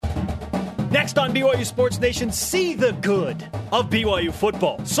Next on BYU Sports Nation, see the good of BYU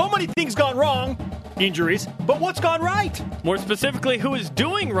football. So many things gone wrong, injuries, but what's gone right? More specifically, who is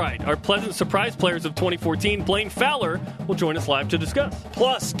doing right? Our pleasant surprise players of 2014, Blaine Fowler, will join us live to discuss.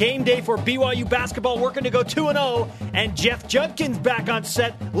 Plus, game day for BYU basketball working to go 2-0, and Jeff Judkins back on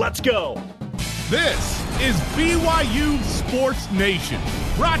set. Let's go. This is BYU Sports Nation,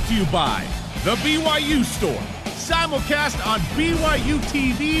 brought to you by The BYU Store, simulcast on BYU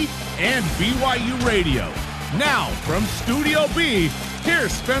TV and BYU Radio. Now, from Studio B,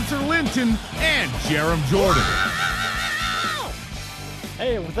 here's Spencer Linton and Jarom Jordan.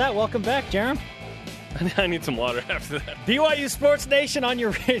 Hey, with that, welcome back, Jarom. I need some water after that. BYU Sports Nation on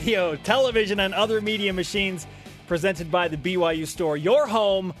your radio, television, and other media machines, presented by the BYU Store, your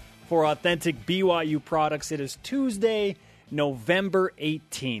home for authentic BYU products. It is Tuesday, November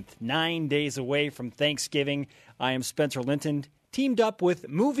 18th, 9 days away from Thanksgiving. I am Spencer Linton, teamed up with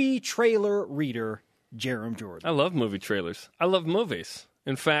movie trailer reader Jarom Jordan. I love movie trailers. I love movies.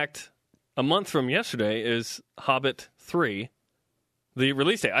 In fact, a month from yesterday is Hobbit 3, the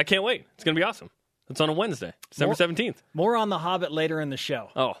release date. I can't wait. It's going to be awesome. It's on a Wednesday, December 17th. More on the Hobbit later in the show.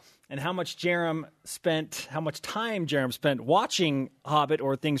 Oh. And how much time Jarom spent watching Hobbit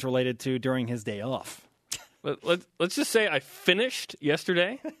or things related to during his day off. Let's just say I finished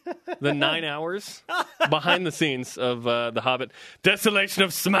yesterday the 9 hours behind the scenes of The Hobbit. Desolation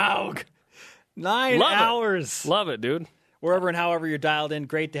of Smaug. 9 hours. Love it, dude. Wherever and however you're dialed in,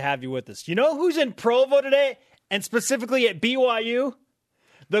 great to have you with us. You know who's in Provo today, and specifically at BYU?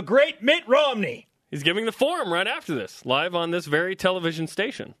 The great Mitt Romney. He's giving the forum right after this, live on this very television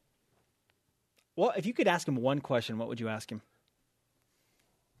station. Well, if you could ask him one question, what would you ask him?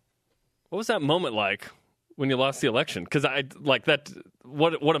 What was that moment like when you lost the election? Because I like that.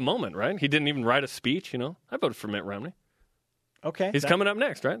 What a moment, right? He didn't even write a speech. I voted for Mitt Romney. Okay, he's coming up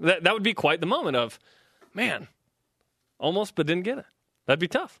next, right? That would be quite the moment of, man, almost but didn't get it. That'd be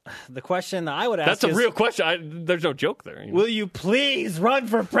tough. The question I would ask That's a real question. There's no joke there. Will you please run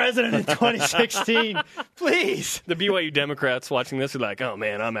for president in 2016? Please. The BYU Democrats watching this are like, oh,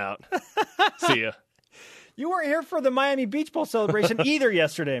 man, I'm out. See ya. You weren't here for the Miami Beach Bowl celebration either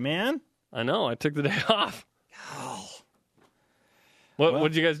yesterday, man. I know. I took the day off. Oh. What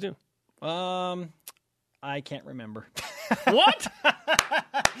did you guys do? I can't remember. What?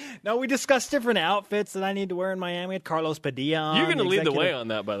 No, we discussed different outfits that I need to wear in Miami. We had Carlos Padilla. You're going to lead the way on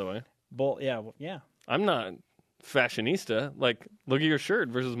that, by the way. Yeah. I'm not fashionista. Like, look at your shirt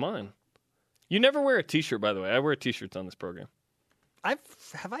versus mine. You never wear a T-shirt, by the way. I wear T-shirts on this program.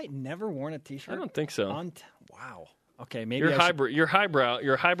 Have I never worn a T-shirt? I don't think so. Wow. Okay, maybe you're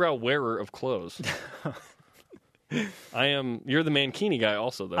highbrow wearer of clothes. You're the mankini guy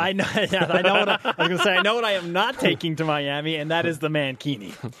also, though. I know. Yeah, I know what I was going to say. I know what I am not taking to Miami, and that is the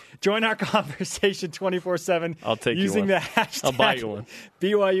mankini. Join our conversation 24/7. I'll take using you one. the hashtag I'll buy you one.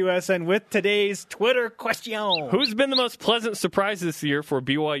 BYUSN with today's Twitter question. Who's been the most pleasant surprise this year for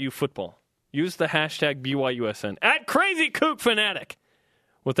BYU football? Use the hashtag BYUSN. At Crazy Kook Fanatic.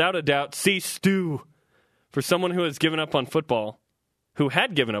 Without a doubt, C. Stu. For someone who has given up on football, who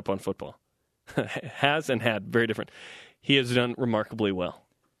had given up on football. Very different. He has done remarkably well.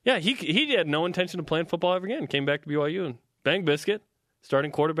 Yeah, he had no intention of playing football ever again. Came back to BYU and bang biscuit,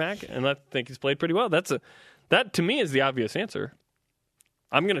 starting quarterback, and I think he's played pretty well. That to me is the obvious answer.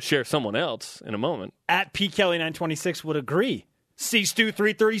 I'm going to share someone else in a moment. At PKelly926 would agree. C Stu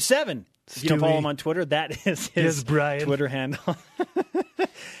 337. If you don't follow him on Twitter, that is his Twitter handle.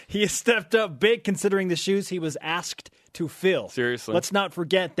 He has stepped up big considering the shoes he was asked to fill. Seriously. Let's not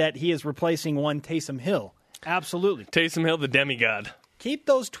forget that he is replacing one Taysom Hill. Absolutely. Taysom Hill, the demigod. Keep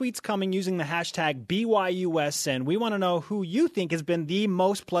those tweets coming using the hashtag BYUSN. We want to know who you think has been the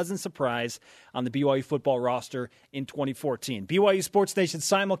most pleasant surprise on the BYU football roster in 2014. BYU Sports Nation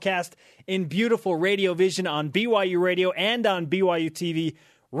simulcast in beautiful radio vision on BYU Radio and on BYU TV.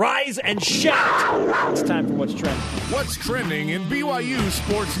 Rise and shout! It's time for What's Trending. What's trending in BYU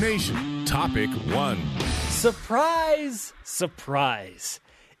Sports Nation? Topic 1. Surprise, surprise.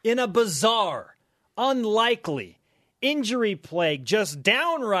 In a bizarre, unlikely, injury-plagued, just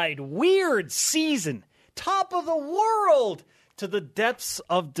downright weird season, top of the world, to the depths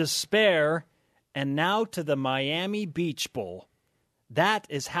of despair, and now to the Miami Beach Bowl. That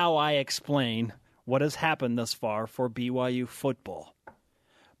is how I explain what has happened thus far for BYU football.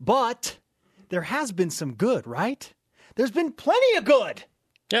 But there has been some good, right? There's been plenty of good.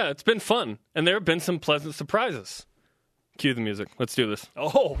 Yeah, it's been fun. And there have been some pleasant surprises. Cue the music. Let's do this.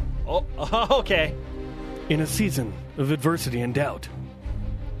 Oh, okay. In a season of adversity and doubt,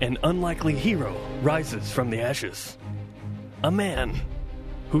 an unlikely hero rises from the ashes. A man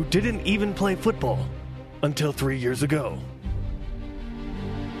who didn't even play football until 3 years ago.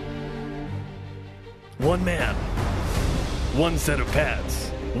 One man, one set of pads,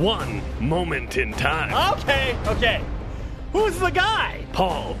 one moment in time. Okay. Who's the guy?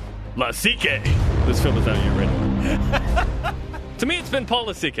 Paul Lasike. This film is out yet, right? To me, it's been Paul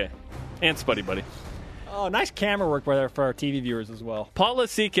Lasike and Spuddy Buddy. Oh, nice camera work for our TV viewers as well. Paul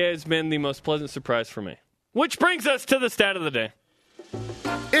Lasike has been the most pleasant surprise for me. Which brings us to the stat of the day.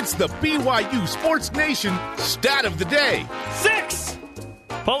 It's the BYU Sports Nation Stat of the Day. 6!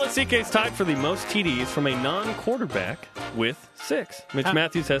 Paul Lasike is tied for the most TDs from a non-quarterback with 6. Mitch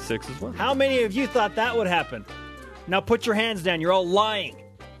Matthews has 6 as well. How many of you thought that would happen? Now put your hands down. You're all lying.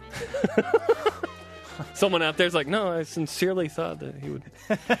 Someone out there's like, no, I sincerely thought that he would.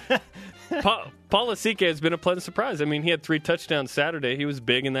 Paul Lasike has been a pleasant surprise. I mean, he had 3 touchdowns Saturday. He was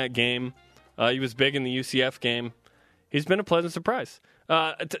big in that game. He was big in the UCF game. He's been a pleasant surprise.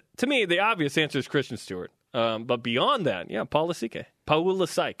 To me, the obvious answer is Christian Stewart. But beyond that, Paul Lasike. Paul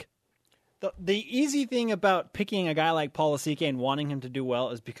Lasike. The easy thing about picking a guy like Paul Lasike and wanting him to do well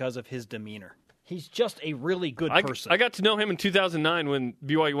is because of his demeanor. He's just a really good person. I got to know him in 2009 when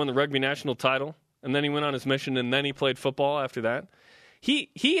BYU won the rugby national title, and then he went on his mission, and then he played football after that.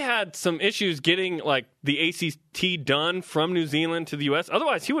 He had some issues getting like the ACT done from New Zealand to the U.S.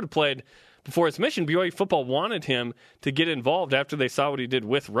 Otherwise, he would have played before his mission. BYU football wanted him to get involved after they saw what he did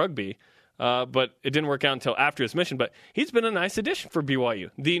with rugby, but it didn't work out until after his mission. But he's been a nice addition for BYU.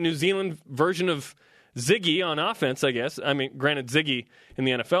 The New Zealand version of Ziggy on offense, I guess. I mean, granted, Ziggy in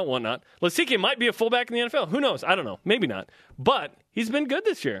the NFL, whatnot. Lasike might be a fullback in the NFL. Who knows? I don't know. Maybe not. But he's been good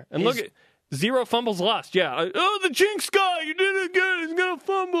this year. And look at 0 fumbles lost. Yeah. The jinx guy, you did it again. He's going to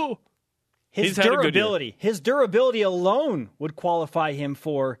fumble. His durability alone would qualify him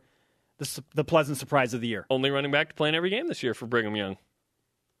for the pleasant surprise of the year. Only running back to play in every game this year for Brigham Young.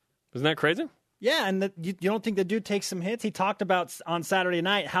 Isn't that crazy? Yeah, and you don't think the dude takes some hits? He talked about on Saturday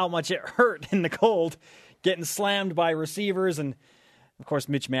night how much it hurt in the cold, getting slammed by receivers, and of course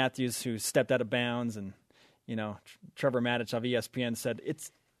Mitch Matthews, who stepped out of bounds, and Trevor Maddich of ESPN said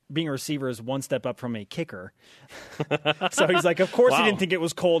being a receiver is one step up from a kicker. So he's like, of course he didn't think it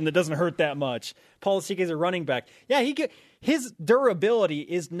was cold and it doesn't hurt that much. Paul Lasike is a running back. Yeah, his durability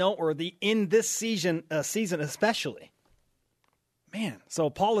is noteworthy in this season especially. Man, so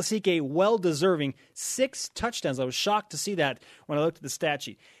Paul Lasike, well-deserving, 6 touchdowns. I was shocked to see that when I looked at the stat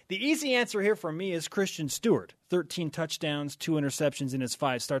sheet. The easy answer here for me is Christian Stewart. 13 touchdowns, 2 interceptions in his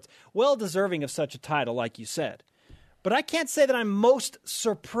 5 starts. Well-deserving of such a title, like you said. But I can't say that I'm most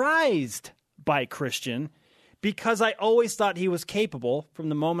surprised by Christian because I always thought he was capable from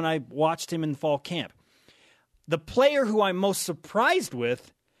the moment I watched him in fall camp. The player who I'm most surprised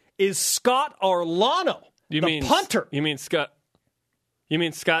with is Scott Arellano, the punter. You mean Scott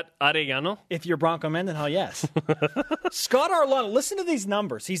Arellano? If you're Bronco Mendenhall, yes. Scott Arellano, listen to these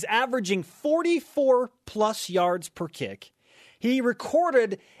numbers. He's averaging 44-plus yards per kick. He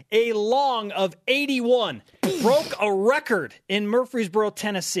recorded a long of 81. Broke a record in Murfreesboro,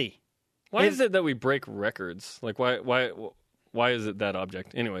 Tennessee. Why is it that we break records? Like, why is it that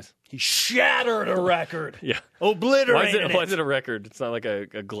object? Anyways. He shattered a record. Yeah. Obliterated it. Why is it a record? It's not like a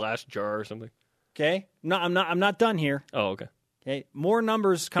glass jar or something. Okay. No, I'm not done here. Oh, okay. Okay, more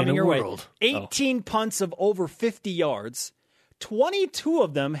numbers coming your way. 18 punts of over 50 yards. 22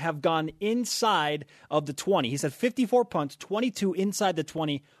 of them have gone inside of the 20. He said 54 punts, 22 inside the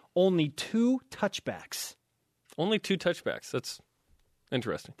 20, only 2 touchbacks. Only 2 touchbacks. That's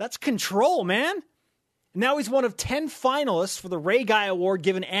interesting. That's control, man. Now he's one of 10 finalists for the Ray Guy Award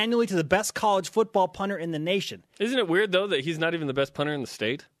given annually to the best college football punter in the nation. Isn't it weird, though, that he's not even the best punter in the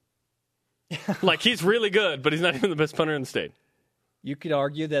state? Like, he's really good, but he's not even the best punter in the state. You could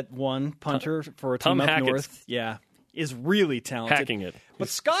argue that one punter for a team up north, is really talented. Hacking it. But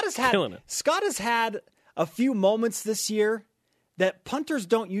Scott has had a few moments this year that punters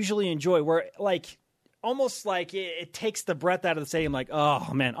don't usually enjoy, where almost like it takes the breath out of the stadium. Like,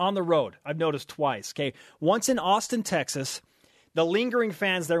 oh man, on the road, I've noticed twice. Okay, once in Austin, Texas, the lingering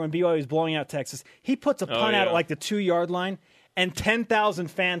fans there when BYU was blowing out Texas, he puts a punt out at like the 2-yard line. And 10,000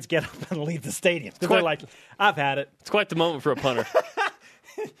 fans get up and leave the stadium. They're like, I've had it. It's quite the moment for a punter.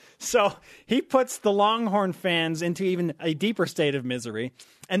 So he puts the Longhorn fans into even a deeper state of misery.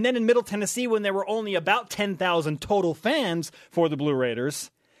 And then in Middle Tennessee, when there were only about 10,000 total fans for the Blue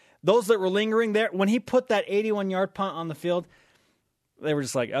Raiders, those that were lingering there, when he put that 81-yard punt on the field, they were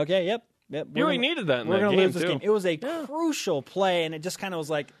just like, okay, yep. BYU needed that in that game, We're going to lose this too. game. It was a crucial play, and it just kind of was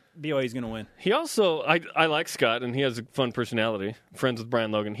like, BYU's going to win. He also, I like Scott, and he has a fun personality. Friends with Brian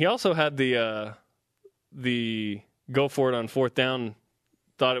Logan. He also had the go for it on 4th down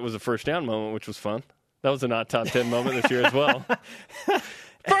thought it was a first down moment, which was fun. That was a not top 10 moment this year as well.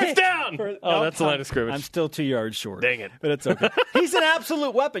 First down! That's the line of scrimmage. I'm still 2 yards short. Dang it. But it's okay. He's an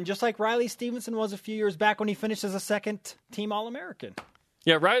absolute weapon, just like Riley Stevenson was a few years back when he finished as a second-team All-American.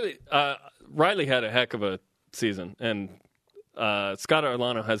 Yeah, Riley had a heck of a season, and Scott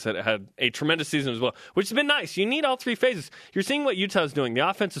Arlano has had a tremendous season as well, which has been nice. You need all three phases. You're seeing what Utah's doing. The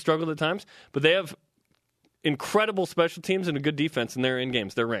offense has struggled at times, but they have incredible special teams and a good defense, and they're in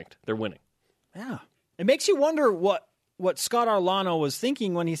games. They're ranked. They're winning. Yeah. It makes you wonder what Scott Arlano was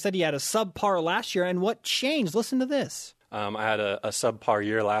thinking when he said he had a subpar last year and what changed. Listen to this. I had a subpar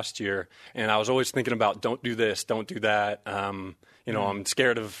year last year, and I was always thinking about don't do this, don't do that. I'm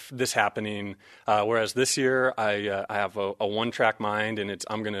scared of this happening. Whereas this year, I have a one-track mind, and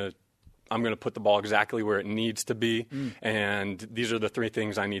I'm gonna put the ball exactly where it needs to be, and these are the three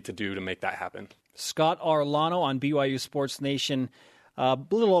things I need to do to make that happen. Scott Arlano on BYU Sports Nation a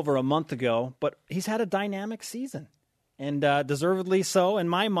little over a month ago, but he's had a dynamic season, and deservedly so. In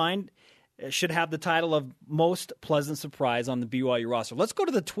my mind, should have the title of most pleasant surprise on the BYU roster. Let's go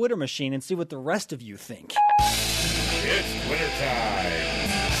to the Twitter machine and see what the rest of you think. It's Twitter time.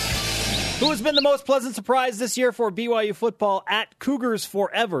 Who has been the most pleasant surprise this year for BYU football? At Cougars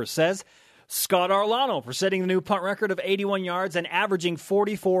Forever says Scott Arlano for setting the new punt record of 81 yards and averaging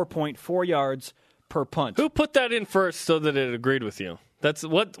 44.4 yards per punt. Who put that in first so that it agreed with you? That's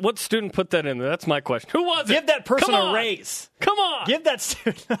what student put that in there? That's my question. Who was it? Give that person a raise. Come on. Give that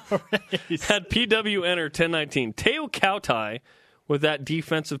student a raise. Had PW enter 1019. Teo Kautai with that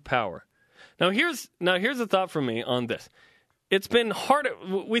defensive power. Now here's a thought from me on this. It's been hard.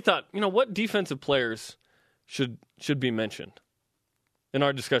 We thought, what defensive players should be mentioned in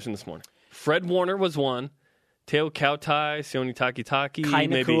our discussion this morning. Fred Warner was one. Teo Kautai, Sione Takitaki, Kai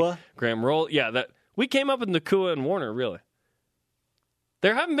maybe Nakua. Graham Roll. Yeah, we came up with Nakua and Warner, really.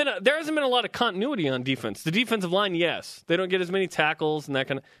 There hasn't been a lot of continuity on defense. The defensive line, yes. They don't get as many tackles and that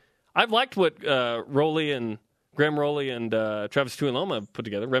kind of. I've liked what Graham Rowley and Travis Tuiloma put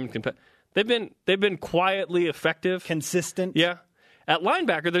together. Remington. They've been quietly effective, consistent. Yeah. At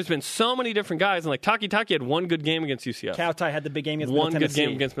linebacker, there's been so many different guys, and like Taki had one good game against UCF. Kautai had the big game against Middle Tennessee. One good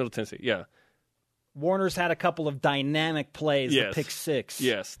game against Middle Tennessee. Yeah. Warner's had a couple of dynamic plays, the pick six.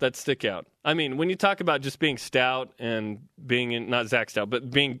 Yes, that stick out. I mean, when you talk about just being stout and being not Zach Stout, but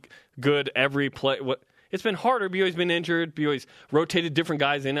being good every play, it's been harder. BYU's been injured. BYU's rotated different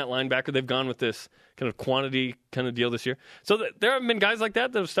guys in at linebacker. They've gone with this kind of quantity kind of deal this year. So there have been guys like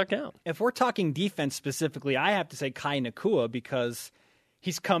that have stuck out. If we're talking defense specifically, I have to say Kai Nakua because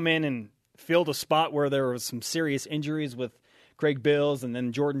he's come in and filled a spot where there was some serious injuries with Greg Bills and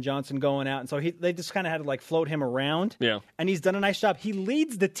then Jordan Johnson going out. And so they just kind of had to float him around. Yeah. And he's done a nice job. He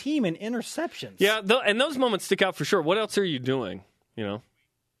leads the team in interceptions. Yeah, and those moments stick out for sure. What else are you doing?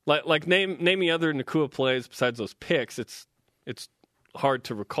 Like name me other Nakua plays besides those picks. It's hard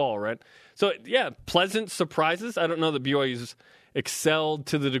to recall, right? So, yeah, pleasant surprises. I don't know that BYU's excelled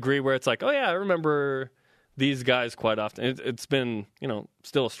to the degree where it's like, oh, yeah, I remember these guys quite often. It's been,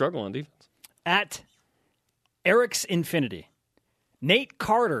 still a struggle on defense. At Eric's Infinity, Nate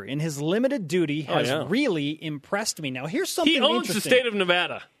Carter, in his limited duty, has really impressed me. Now, here's something interesting. He owns the state of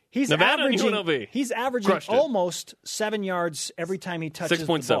Nevada. He's averaging almost 7 yards every time he touches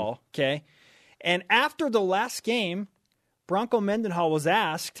the ball. Okay, and after the last game, Bronco Mendenhall was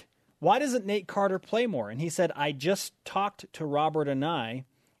asked, why doesn't Nate Carter play more? And he said, I just talked to Robert and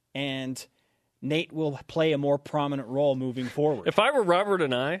and Nate will play a more prominent role moving forward. If I were Robert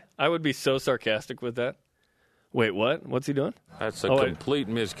and I would be so sarcastic with that. Wait, what? What's he doing? That's a complete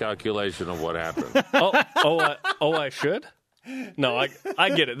miscalculation of what happened. I should? No, I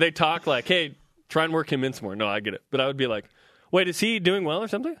get it. They talk like, hey, try and work him in some more. No, I get it. But I would be like, wait, is he doing well or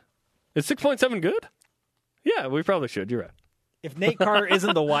something? Is 6.7 good? Yeah, we probably should. You're right. If Nate Carter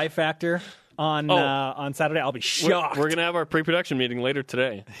isn't the Y factor on Saturday, I'll be shocked. We're going to have our pre-production meeting later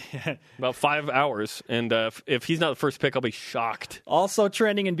today, about 5 hours. And if he's not the first pick, I'll be shocked. Also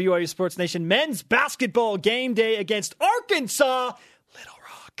trending in BYU Sports Nation, men's basketball game day against Arkansas Little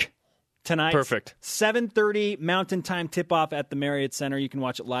Rock tonight. Perfect. 7:30 Mountain Time tip-off at the Marriott Center. You can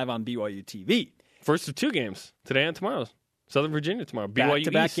watch it live on BYU TV. First of two games, today and tomorrow. Southern Virginia tomorrow. BYU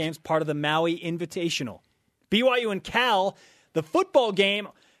Back-to-back East. games, part of the Maui Invitational. BYU and Cal, the football game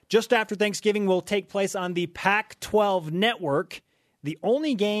just after Thanksgiving will take place on the Pac-12 network, the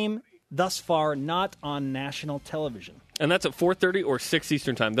only game thus far not on national television. And that's at 4:30 or 6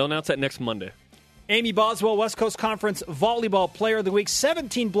 Eastern time. They'll announce that next Monday. Amy Boswell, West Coast Conference Volleyball Player of the Week,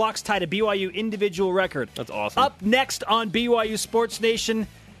 17 blocks tied a BYU individual record. That's awesome. Up next on BYU Sports Nation,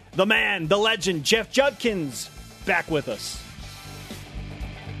 the man, the legend, Jeff Judkins, back with us.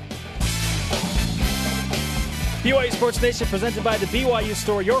 BYU Sports Nation presented by the BYU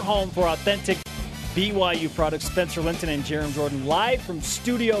Store, your home for authentic BYU products. Spencer Linton and Jerem Jordan live from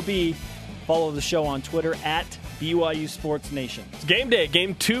Studio B. Follow the show on Twitter at BYU Sports Nation. It's game day,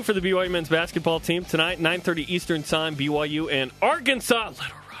 game 2 for the BYU men's basketball team tonight, 9:30 Eastern time, BYU and Arkansas Little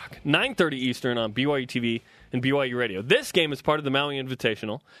Rock. 9:30 Eastern on BYU TV and BYU Radio. This game is part of the Maui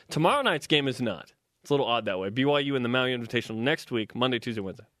Invitational. Tomorrow night's game is not. It's a little odd that way. BYU and the Maui Invitational next week, Monday, Tuesday,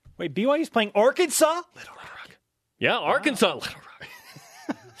 Wednesday. Wait, BYU's playing Arkansas? Little Rock. Yeah, Arkansas, Little Rock.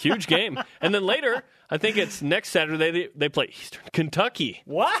 Huge game. And then later, I think it's next Saturday, they play Eastern Kentucky.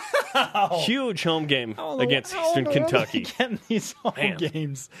 Wow. Huge home game against Eastern Kentucky. Getting these home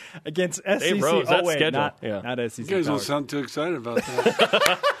games against SEC. Hey, Rose, that's schedule. Not SEC. You guys don't sound too excited about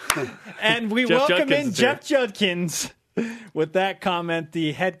that. And we welcome in Jeff Judkins with that comment,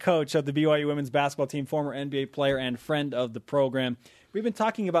 the head coach of the BYU women's basketball team, former NBA player and friend of the program. We've been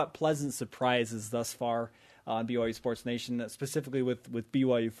talking about pleasant surprises thus far on BYU Sports Nation, specifically with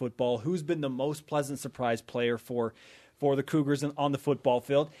BYU football. Who's been the most pleasant surprise player for the Cougars on the football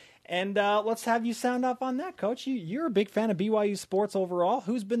field? And let's have you sound off on that, Coach. You're a big fan of BYU sports overall.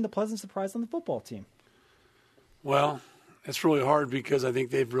 Who's been the pleasant surprise on the football team? Well, it's really hard because I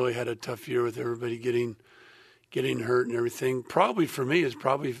think they've really had a tough year with everybody getting hurt and everything. Probably for me is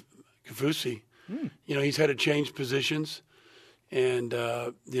probably Kafusi. You know, he's had to change positions. And,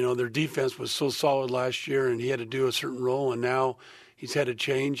 their defense was so solid last year, and he had to do a certain role, and now he's had to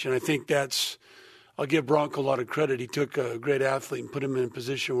change. And I think I'll give Bronco a lot of credit. He took a great athlete and put him in a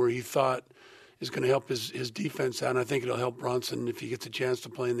position where he thought is going to help his defense out, and I think it'll help Bronson if he gets a chance to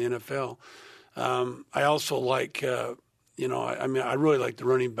play in the NFL. I also like, I really like the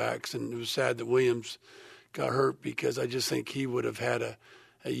running backs, and it was sad that Williams got hurt because I just think he would have had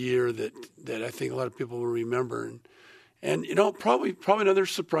a year that I think a lot of people will remember. And probably another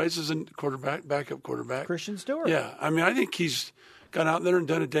surprise is in backup quarterback. Christian Stewart. Yeah, I mean, I think he's gone out there and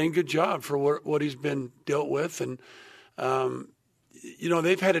done a dang good job for what he's been dealt with. And,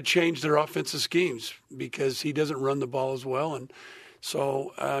 they've had to change their offensive schemes because he doesn't run the ball as well. And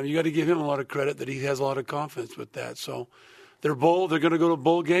so you got to give him a lot of credit that he has a lot of confidence with that. So they're going to go to a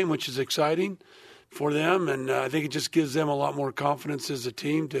bowl game, which is exciting for them. And I think it just gives them a lot more confidence as a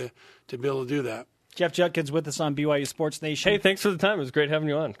team to be able to do that. Jeff Judkins with us on BYU Sports Nation. Hey, thanks for the time. It was great having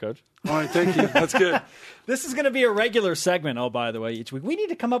you on, Coach. All right, thank you. That's good. This is going to be a regular segment, by the way, each week. We need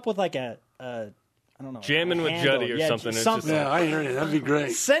to come up with like I don't know. Jamming with Juddy or something. Yeah, I hear you. That'd be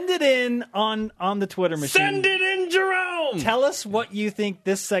great. Send it in on the Twitter machine. Send it in, Jerome! Tell us what you think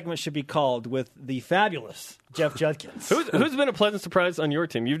this segment should be called with the fabulous Jeff Judkins. Who's been a pleasant surprise on your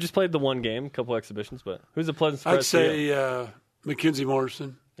team? You've just played the one game, a couple exhibitions, but who's a pleasant surprise? I'd say Mackenzie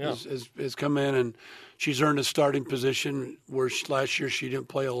Morrison. Yeah. Has come in and she's earned a starting position where last year she didn't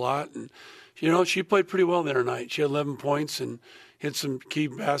play a lot. And, she played pretty well the other night. She had 11 points and hit some key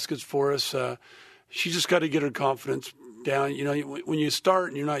baskets for us. She just got to get her confidence down. When you start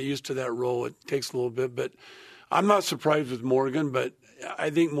and you're not used to that role, it takes a little bit. But I'm not surprised with Morgan, but I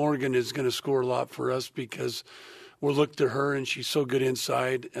think Morgan is going to score a lot for us because we'll look to her and she's so good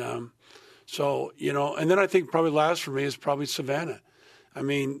inside. And then I think probably last for me is probably Savannah. I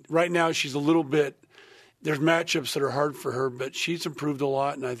mean, right now she's a little bit – there's matchups that are hard for her, but she's improved a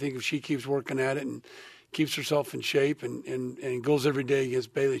lot, and I think if she keeps working at it and keeps herself in shape and goes every day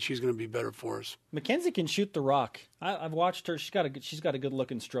against Bailey, she's going to be better for us. Mackenzie can shoot the rock. I've watched her. She's got a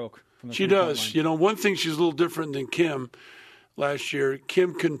good-looking stroke. She does. One thing she's a little different than Kim last year.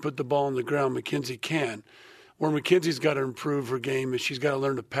 Kim couldn't put the ball on the ground. Mackenzie can. Where Mackenzie's got to improve her game is she's got to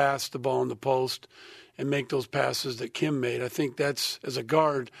learn to pass the ball in the post and make those passes that Kim made. I think that's, as a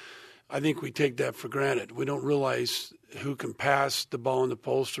guard, I think we take that for granted. We don't realize who can pass the ball in the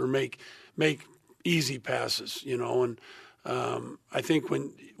post or make easy passes, And I think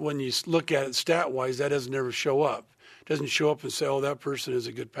when you look at it stat-wise, that doesn't ever show up. It doesn't show up and say, that person is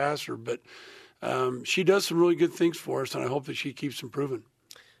a good passer. But she does some really good things for us, and I hope that she keeps improving.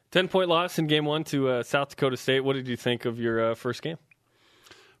 10-point loss in Game 1 to South Dakota State. What did you think of your first game?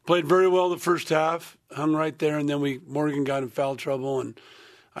 Played very well the first half, hung right there, and then Morgan got in foul trouble, and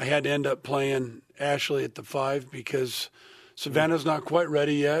I had to end up playing Ashley at the 5 because Savannah's not quite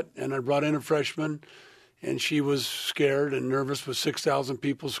ready yet, and I brought in a freshman, and she was scared and nervous with 6,000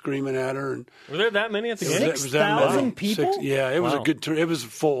 people screaming at her. And were there that many at the game? 6,000 people? It was a good turn. It was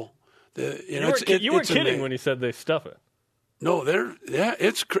full. You weren't kidding when you said they stuff it. No,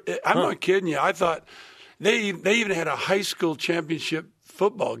 I'm not kidding you. I thought they even had a high school championship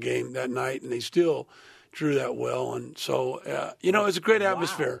football game that night, and they still drew that well. And so, it's a great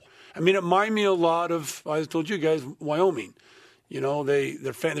atmosphere. I mean, it reminded me a lot of, I told you guys, Wyoming.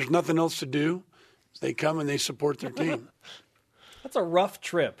 There's nothing else to do. They come and they support their team. That's a rough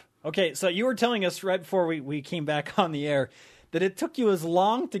trip. Okay, so you were telling us right before we came back on the air that it took you as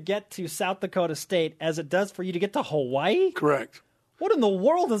long to get to South Dakota State as it does for you to get to Hawaii? Correct. What in the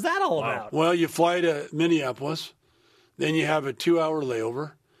world is that all about? Well, you fly to Minneapolis, then you have a 2-hour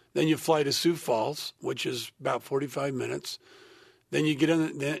layover, then you fly to Sioux Falls, which is about 45 minutes. Then you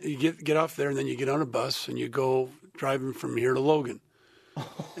get off there, and then you get on a bus and you go driving from here to Logan.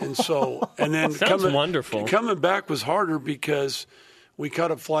 And then sounds wonderful. Coming back was harder because we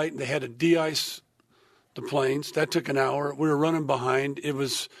caught a flight and they had to de-ice the planes. That took an hour. We were running behind. We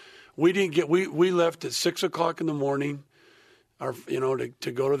left at 6:00 in the morning,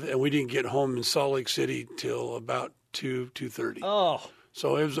 to go to and we didn't get home in Salt Lake City till about 2:30. Oh.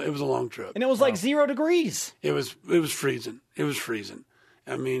 So it was a long trip. And it was like 0 degrees. It was freezing. It was freezing.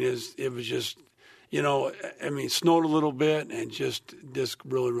 I mean, it was just, it snowed a little bit and just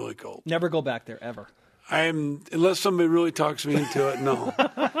really, really cold. Never go back there, ever. Unless somebody really talks me into it, no.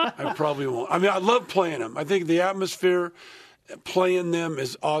 I probably won't. I mean, I love playing them. I think the atmosphere, playing them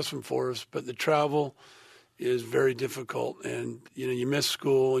is awesome for us, but the travel is very difficult. And, you miss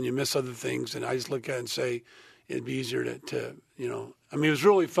school and you miss other things. And I just look at it and say it'd be easier to I mean, it was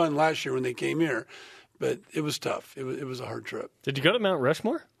really fun last year when they came here, but it was tough. It was a hard trip. Did you go to Mount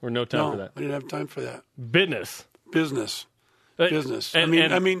Rushmore or no time for that? I didn't have time for that. Business.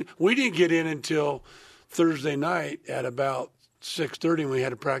 I mean, we didn't get in until Thursday night at about 6:30, and we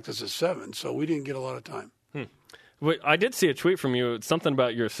had to practice at 7, so we didn't get a lot of time. I did see a tweet from you. It's something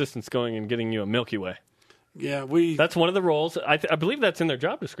about your assistants going and getting you a Milky Way. Yeah, that's one of the roles. I believe that's in their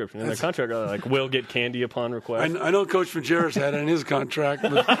job description, in their contract. Like, will get candy upon request. I know Coach Majerus had it in his contract.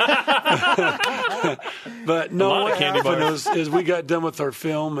 But, but no, what happened is we got done with our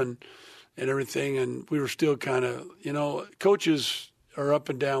film and everything, and we were still kind of, coaches are up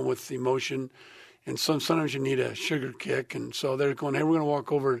and down with emotion, and sometimes you need a sugar kick. And so they're going, hey, we're going to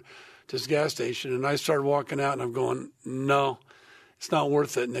walk over to this gas station. And I started walking out, and I'm going, no. It's not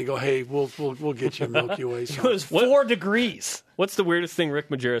worth it. And they go, hey, we'll get you a Milky Way. So. It was 4 degrees. What's the weirdest thing Rick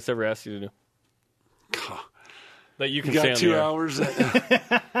Majerus ever asked you to do? That you can got say on 2 the air? hours.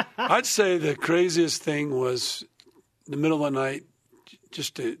 I'd say the craziest thing was the middle of the night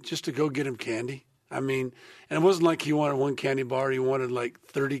just to go get him candy. I mean, and it wasn't like he wanted one candy bar. He wanted like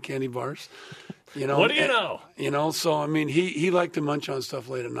 30 candy bars. What do you know? So, I mean, he liked to munch on stuff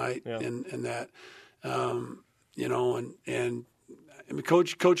late at night and that, and I mean,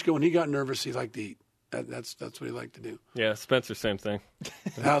 Coach, when he got nervous, he liked to eat. That's what he liked to do. Yeah, Spencer, same thing.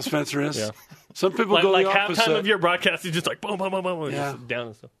 How Spencer is? Yeah. Some people go the opposite. Halftime of your broadcast, he's just like boom, boom, boom, boom, just down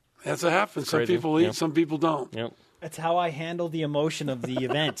and stuff. That's what happens. Some people eat, some people don't. Yep. That's how I handle the emotion of the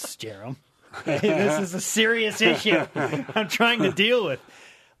events, Jerome. This is a serious issue I'm trying to deal with.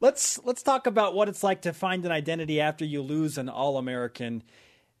 Let's talk about what it's like to find an identity after you lose an All-American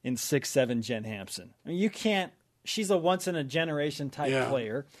in 6'7" Jen Hampson. I mean, you can't. She's a once-in-a-generation type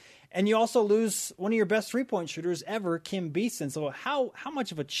player. And you also lose one of your best three-point shooters ever, Kim Beeson. So how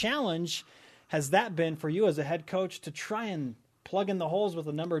much of a challenge has that been for you as a head coach to try and plug in the holes with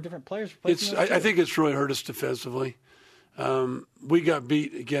a number of different players? I think it's really hurt us defensively. We got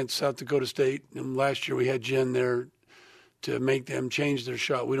beat against South Dakota State, and last year we had Jen there to make them change their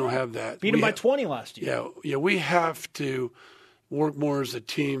shot. We don't have that. Beat them by 20 last year. Yeah, we have to work more as a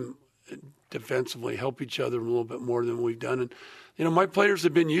team defensively, help each other a little bit more than we've done. And my players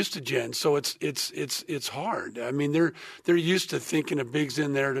have been used to Jen, so it's hard. I mean, they're used to thinking of bigs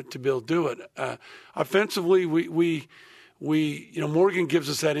in there to be able to do it. Offensively, we Morgan gives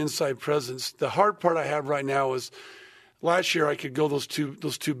us that inside presence. The hard part I have right now is last year I could go those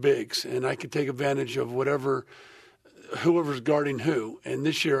two bigs, and I could take advantage of whoever's guarding who. And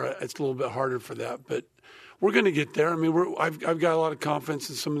this year it's a little bit harder for that, but we're going to get there. I mean, I've got a lot of confidence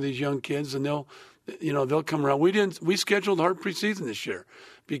in some of these young kids, and they'll come around. We scheduled hard preseason this year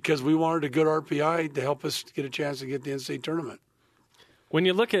because we wanted a good RPI to help us get a chance to get the NCAA tournament. When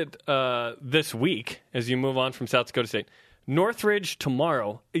you look at this week, as you move on from South Dakota State, Northridge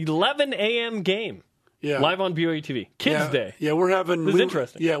tomorrow, 11 a.m. game, live on BYU TV. Kids Day. Yeah, we're having. This is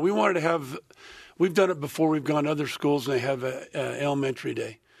interesting. Yeah, we wanted to have. We've done it before. We've gone to other schools and they have an elementary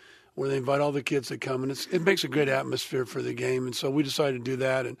day, where they invite all the kids that come, and it makes a great atmosphere for the game. And so we decided to do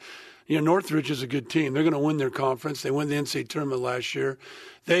that. And Northridge is a good team. They're going to win their conference. They won the NCAA tournament last year.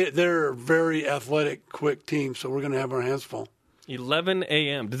 They're a very athletic, quick team. So we're going to have our hands full. 11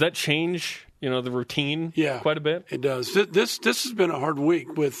 a.m. Does that change the routine? Quite a bit. It does. This has been a hard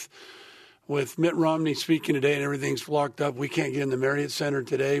week with Mitt Romney speaking today, and everything's locked up. We can't get in the Marriott Center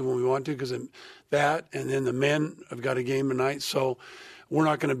today when we want to because that, and then the men have got a game tonight, so we're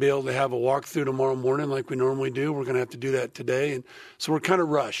not going to be able to have a walkthrough tomorrow morning like we normally do. We're going to have to do that today, and so we're kind of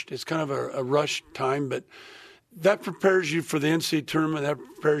rushed. It's kind of a rush time, but that prepares you for the NCAA tournament. That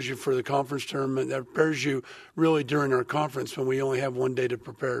prepares you for the conference tournament. That prepares you really during our conference when we only have one day to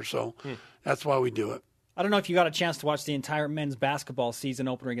prepare. So that's why we do it. I don't know if you got a chance to watch the entire men's basketball season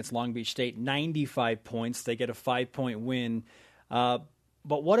opener against Long Beach State. 95 points. They get a 5-point win.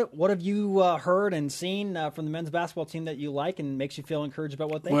 But what have you heard and seen from the men's basketball team that you like and makes you feel encouraged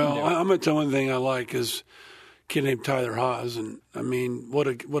about what they can do? Well, I'm going to tell one thing I like is a kid named Tyler Haas, and I mean, what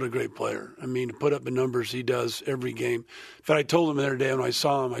a great player. I mean, to put up the numbers he does every game. In fact, I told him the other day when I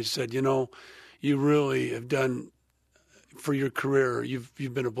saw him, I said, you really have done for your career. You've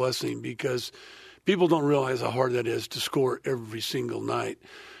been a blessing because people don't realize how hard that is to score every single night.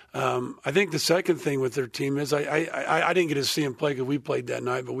 I think the second thing with their team is I didn't get to see him play because we played that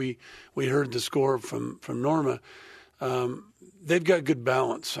night, but we heard the score from Norma. They've got good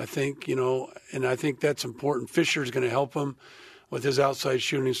balance, I think, and I think that's important. Fisher's going to help him with his outside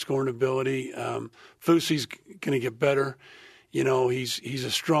shooting, scoring ability. Fusi's going to get better. He's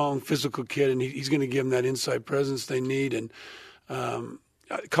a strong physical kid, and he's going to give them that inside presence they need. And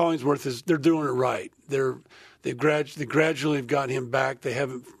Collingsworth they're doing it right. They gradually have got him back. They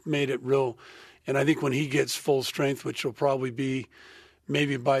haven't made it real, and I think when he gets full strength, which will probably be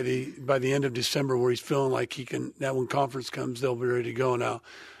maybe by the end of December, where he's feeling like he can. That when conference comes, they'll be ready to go. Now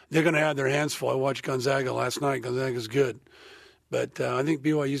they're going to have their hands full. I watched Gonzaga last night. Gonzaga's good, but I think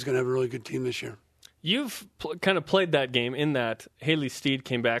BYU's going to have a really good team this year. You've kind of played that game in that Haley Steed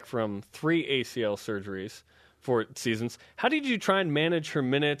came back from 3 ACL surgeries for seasons. How did you try and manage her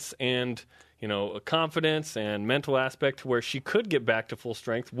minutes and a confidence and mental aspect to where she could get back to full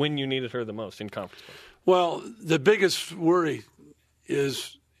strength when you needed her the most in conference play? Well, the biggest worry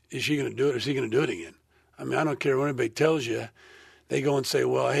is she going to do it? Is he going to do it again? I mean, I don't care what anybody tells you. They go and say,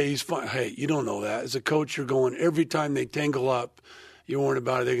 well, hey, he's fine. Hey, you don't know that. As a coach, you're going every time they tangle up, you're worried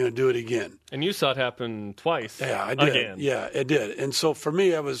about it, they're going to do it again. And you saw it happen twice. Yeah, I did. Again. Yeah, it did. And so for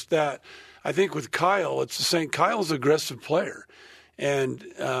me, it was that. I think with Kyle, it's the same. Kyle's an aggressive player. And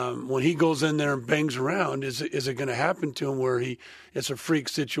when he goes in there and bangs around, is it going to happen to him where it's a freak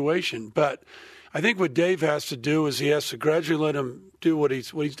situation? But I think what Dave has to do is he has to gradually let him do what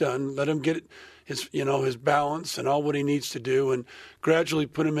he's done, let him get his balance and all what he needs to do, and gradually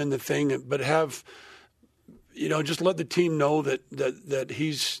put him in the thing. But have just let the team know that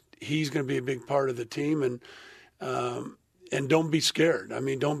he's going to be a big part of the team, and don't be scared. I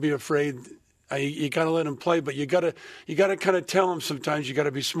mean, don't be afraid. You got to let him play, but you got to kind of tell him sometimes you got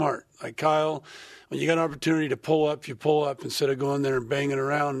to be smart. Like Kyle, when you got an opportunity to pull up, you pull up instead of going there and banging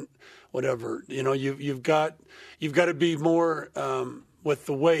around, whatever. You've got to be more with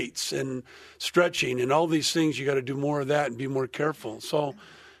the weights and stretching and all these things. You got to do more of that and be more careful. So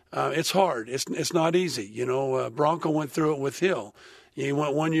it's hard. It's not easy. Bronco went through it with Hill. He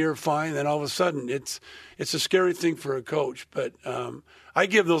went 1 year fine, then all of a sudden it's a scary thing for a coach. But I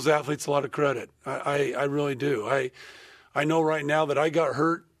give those athletes a lot of credit. I really do. I know right now that I got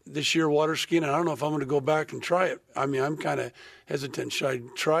hurt this year water skiing, and I don't know if I'm going to go back and try it. I mean, I'm kind of hesitant. Should I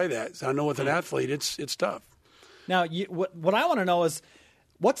try that? I know with an athlete, it's tough. Now, what I want to know is,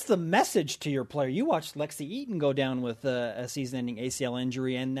 what's the message to your player? You watched Lexi Eaton go down with a season-ending ACL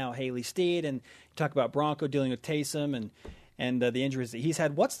injury, and now Haley Steed, and you talk about Bronco dealing with Taysom and the injuries that he's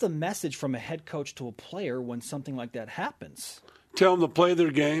had. What's the message from a head coach to a player when something like that happens? Tell them to play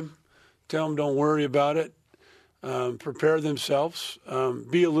their game. Tell them don't worry about it. Prepare themselves.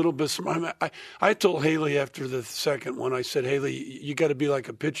 Be a little bit smart. I told Haley after the second one, I said, Haley, you got to be like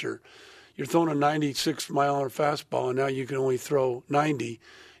a pitcher. You're throwing a 96-mile-an-hour fastball, and now you can only throw 90.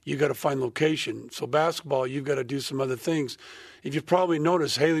 You got to find location. So basketball, you've got to do some other things. If you probably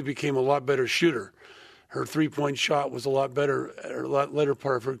noticed, Haley became a lot better shooter. Her three-point shot was a lot better, a lot later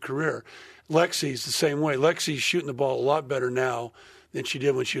part of her career. Lexi's the same way. Lexi's shooting the ball a lot better now than she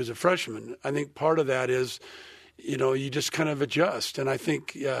did when she was a freshman. I think part of that is, you just kind of adjust. And I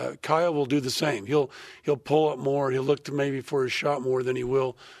think Kyle will do the same. He'll pull up more. He'll look to maybe for his shot more than he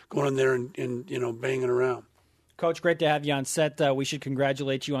will going in there and banging around. Coach, great to have you on set. We should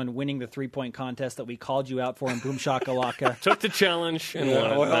congratulate you on winning the three-point contest that we called you out for in Boom Shakalaka. Took the challenge and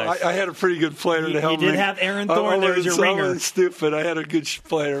won it. Well, nice. I had a pretty good player to help me. You did have Aaron Thorne there as your ringer. I wasn't stupid. I had a good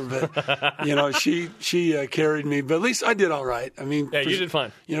player, but she carried me. But at least I did all right. I mean, you did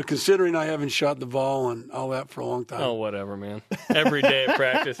fine. Considering I haven't shot the ball and all that for a long time. Oh, whatever, man. Every day of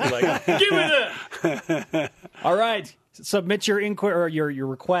practice, you're like, give me that. All right. Submit your inquiry or your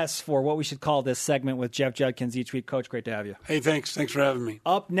requests for what we should call this segment with Jeff Judkins each week. Coach, great to have you. Hey, thanks. Thanks for having me.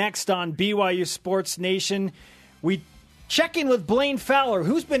 Up next on BYU Sports Nation, we check in with Blaine Fowler,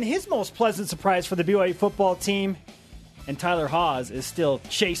 who's been his most pleasant surprise for the BYU football team. And Tyler Haws is still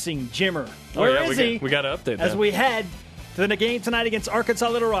chasing Jimmer. Where is he? We got to update that. As we head to the game tonight against Arkansas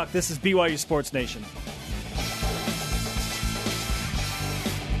Little Rock. This is BYU Sports Nation.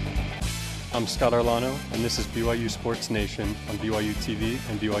 I'm Scott Arlano, and this is BYU Sports Nation on BYU TV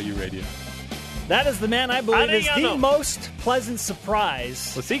and BYU Radio. That is the man I believe is the most pleasant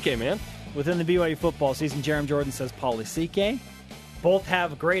surprise Lasike, man. within the BYU football season. Jerem Jordan says Paul Lasike. Both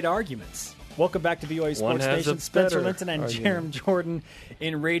have great arguments. Welcome back to BYU Sports Nation. Spencer Linton and Jerem Jordan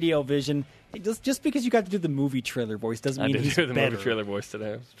in Radio Vision. Hey, just because you got to do the movie trailer voice doesn't mean he's better. I did do the movie trailer voice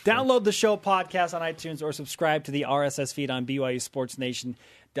today. Download the show podcast on iTunes or subscribe to the RSS feed on BYUSportsNation.com.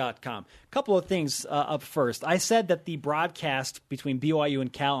 A couple of things up first. I said that the broadcast between BYU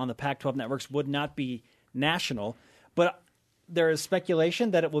and Cal on the Pac-12 networks would not be national, but there is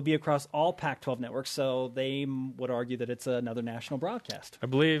speculation that it will be across all Pac-12 networks, so they would argue that it's another national broadcast. I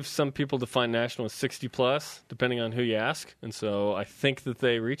believe some people define national as 60+, depending on who you ask, and so I think that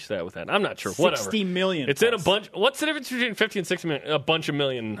they reach that with that. I'm not sure. 60 million. It's plus. in a bunch. What's the difference between 50 and 60 million? A bunch of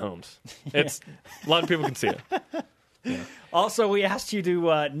million homes. It's a lot of people can see it. Yeah. Also, we asked you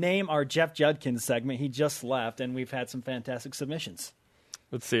to name our Jeff Judkins segment. He just left, and we've had some fantastic submissions.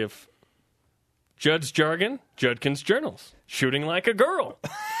 Let's see if Judd's Jargon, Judkins Journals, Shooting Like a Girl.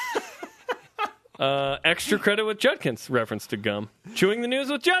 Extra credit with Judkins, reference to gum. Chewing the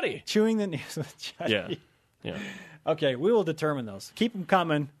News with Juddy. Chewing the News with Juddy. Yeah. Okay, we will determine those. Keep them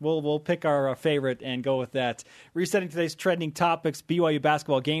coming. We'll pick our favorite and go with that. Resetting today's trending topics, BYU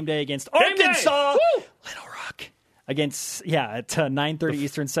basketball game day against Arkansas. Little Rock. At 9:30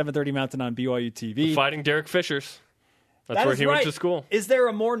 Eastern, 7:30 Mountain on BYU TV. Fighting Derek Fishers. That's where he went to school. Is there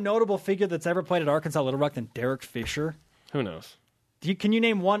a more notable figure that's ever played at Arkansas Little Rock than Derek Fisher? Who knows? Can you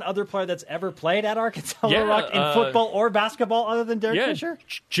name one other player that's ever played at Arkansas Little Rock in football or basketball other than Derek Fisher?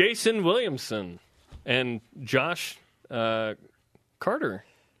 Jason Williamson and Josh Carter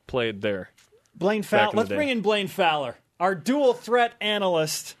played there. Blaine Fowler. Let's bring in Blaine Fowler, our dual threat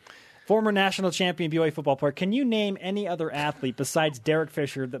analyst. Former national champion BYU football player. Can you name any other athlete besides Derek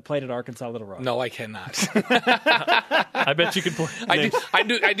Fisher that played at Arkansas Little Rock? No, I cannot. I bet you could play.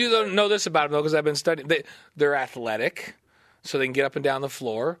 I do know this about them, though, because I've been studying. They're athletic, so they can get up and down the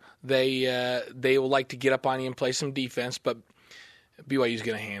floor. They will like to get up on you and play some defense, but BYU's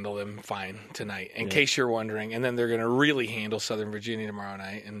going to handle them fine tonight, in case you're wondering. And then they're going to really handle Southern Virginia tomorrow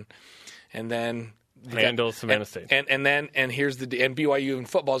night, and then handle Savannah State. And BYU in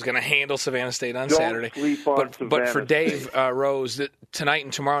football is going to handle Savannah State on Saturday. But for Dave Rose, tonight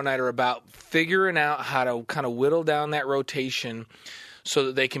and tomorrow night are about figuring out how to kind of whittle down that rotation so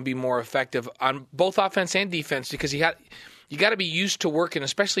that they can be more effective on both offense and defense, because you got to be used to working,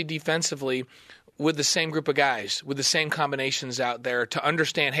 especially defensively, with the same group of guys, with the same combinations out there, to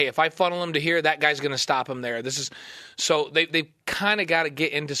understand, hey, if I funnel him to here, that guy's going to stop him there. So they kind of got to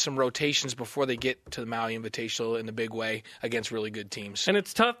get into some rotations before they get to the Maui Invitational in the big way against really good teams. And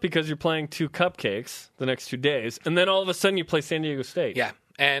it's tough because you're playing two cupcakes the next 2 days, and then all of a sudden you play San Diego State. Yeah,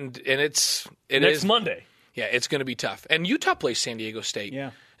 and it next is Monday. Yeah, it's going to be tough. And Utah plays San Diego State.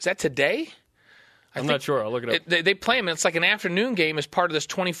 Yeah, is that today? I'm not sure. I'll look it up. They play them. It's like an afternoon game as part of this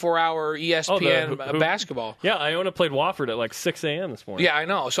 24-hour ESPN basketball. Yeah, Iona played Wofford at like 6 a.m. this morning. Yeah, I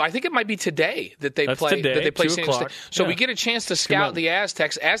know. So I think it might be today that they play. Today, that they play 2 San Diego o'clock. State. So we get a chance to scout the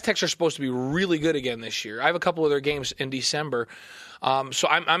Aztecs. Aztecs are supposed to be really good again this year. I have a couple of their games in December, so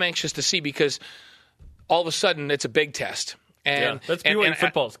I'm anxious to see, because all of a sudden it's a big test. And that's BYU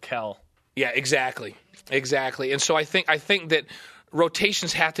football's Cal. Yeah, exactly. And so I think that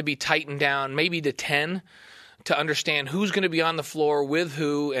rotations have to be tightened down, maybe to 10, to understand who's going to be on the floor with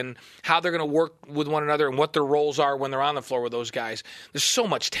who and how they're going to work with one another and what their roles are when they're on the floor with those guys. There's so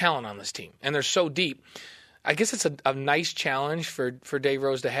much talent on this team, and they're so deep. I guess it's a nice challenge for Dave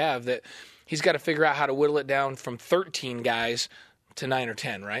Rose to have, that he's got to figure out how to whittle it down from 13 guys to 9 or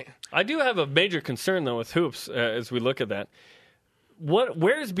 10, right? I do have a major concern, though, with hoops as we look at that.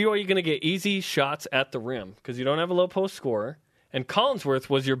 Where is BYU going to get easy shots at the rim? Because you don't have a low post scorer. And Collinsworth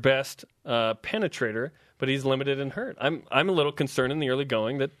was your best penetrator, but he's limited and hurt. I'm a little concerned in the early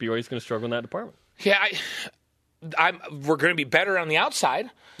going that BYU is going to struggle in that department. Yeah, we're going to be better on the outside.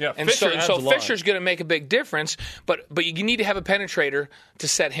 Yeah, and Fisher so Fisher's going to make a big difference, but you need to have a penetrator to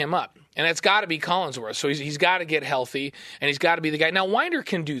set him up. And it's got to be Collinsworth. So he's got to get healthy, and he's got to be the guy. Now, Winder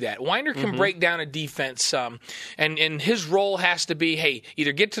can do that. Winder can break down a defense some, and his role has to be, hey,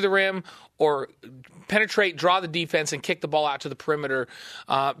 either get to the rim or penetrate, draw the defense, and kick the ball out to the perimeter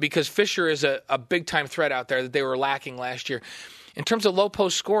because Fisher is a big-time threat out there that they were lacking last year. In terms of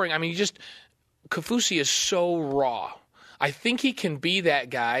low-post scoring, I mean, Kaufusi is so raw. I think he can be that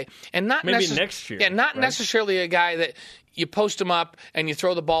guy, and not maybe next year. Yeah, not necessarily a guy that you post him up and you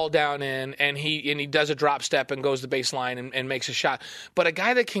throw the ball down in, and he does a drop step and goes to the baseline and makes a shot. But a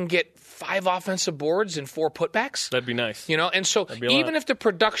guy that can get 5 offensive boards and 4 putbacks. That'd be nice. And so even if the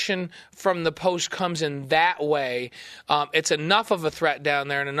production from the post comes in that way, it's enough of a threat down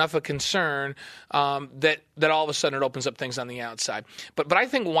there and enough of concern that all of a sudden it opens up things on the outside. But I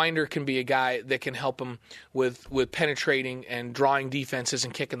think Winder can be a guy that can help him with penetrating and drawing defenses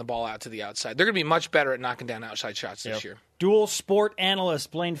and kicking the ball out to the outside. They're going to be much better at knocking down outside shots this year. Dual sport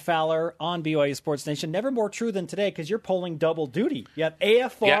analyst Blaine Fowler on BYU Sports Nation. Never more true than today because you're polling double duty. You have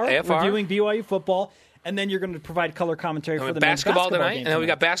AFR reviewing BYU football, and then you're going to provide color commentary for the basketball tonight, game and then we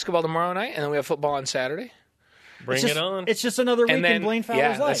got basketball tomorrow night, and then we have football on Saturday. Bring it on. It's just another week in Blaine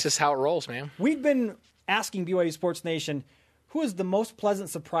Fowler's life. That's just how it rolls, man. We've been asking BYU Sports Nation, who is the most pleasant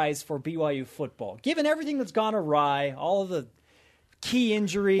surprise for BYU football? Given everything that's gone awry, all of the key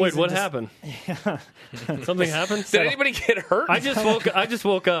injuries. Wait, what happened? Something happened? Did anybody get hurt? I just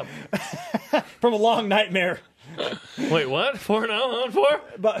woke up from a long nightmare. Wait, what? 4-0 on 4?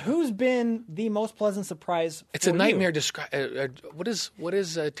 But who's been the most pleasant surprise? It's a nightmare. What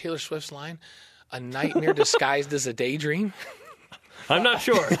is Taylor Swift's line? A nightmare disguised as a daydream. I'm not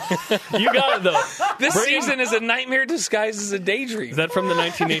sure. You got it though. This season is a nightmare disguised as a daydream. Is that from the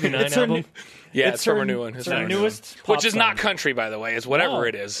 1989 album? It's from her new one. It's her newest, which is not country, by the way. It's whatever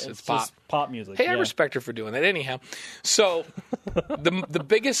it is. It's pop. Pop music. Hey, I respect her for doing that. Anyhow, so the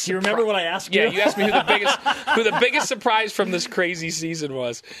biggest. Do you remember what I asked you? Yeah, you asked me who the biggest surprise from this crazy season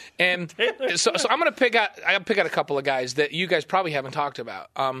was, and so I'm going to pick out a couple of guys that you guys probably haven't talked about.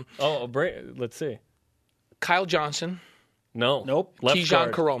 Let's see. Kyle Johnson. No. Nope.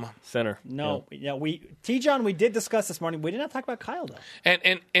 Tijon Karoma. Center. No. Yeah, Tijon we did discuss this morning. We did not talk about Kyle though.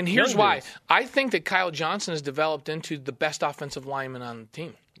 And here's why. I think that Kyle Johnson has developed into the best offensive lineman on the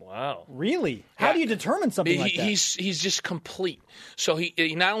team. Wow. Really? How do you determine something like that? He's just complete. So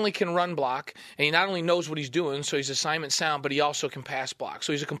he not only can run block, and he not only knows what he's doing, so he's assignment sound, but he also can pass block.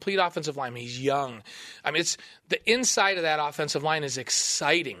 So he's a complete offensive lineman. He's young. I mean, it's the inside of that offensive line is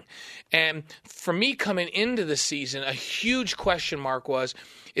exciting. And for me coming into the season, a huge question mark was,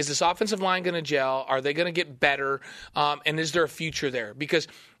 is this offensive line going to gel? Are they going to get better? And is there a future there? Because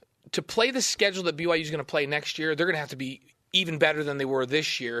to play the schedule that BYU is going to play next year, they're going to have to be even better than they were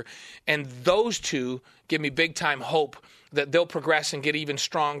this year. And those two give me big-time hope that they'll progress and get even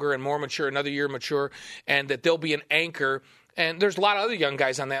stronger and more mature, another year mature, and that they'll be an anchor. And there's a lot of other young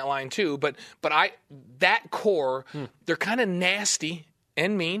guys on that line too. But that core, they're kind of nasty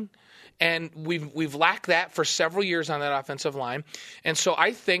and mean. And we've lacked that for several years on that offensive line. And so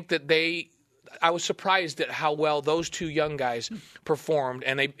I think that I was surprised at how well those two young guys performed,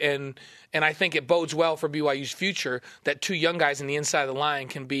 and I think it bodes well for BYU's future that two young guys in the inside of the line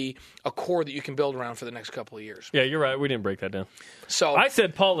can be a core that you can build around for the next couple of years. Yeah, you're right. We didn't break that down. So I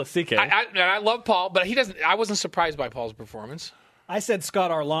said Paul Lasike. I love Paul, but he doesn't. I wasn't surprised by Paul's performance. I said Scott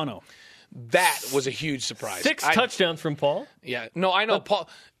Arlano. That was a huge surprise. 6 touchdowns from Paul. Yeah, no, I know Paul.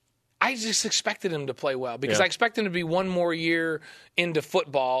 I just expected him to play well because I expect him to be one more year into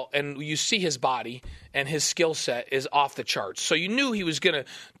football, and you see his body and his skill set is off the charts. So you knew he was going to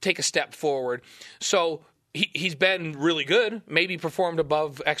take a step forward. So he's been really good, maybe performed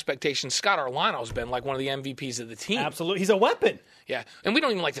above expectations. Scott Arlano's been like one of the MVPs of the team. Absolutely. He's a weapon. Yeah, and we don't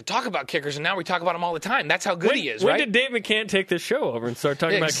even like to talk about kickers, and now we talk about him all the time. That's how good he is, right? When did Dave McCann take this show over and start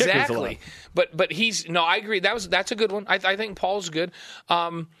talking about kickers a lot? Exactly. But he's – no, I agree. That's a good one. I think Paul's good.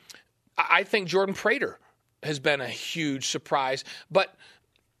 I think Jordan Prater has been a huge surprise, but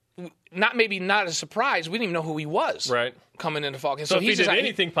not a surprise. We didn't even know who he was coming into fall camp. So if he did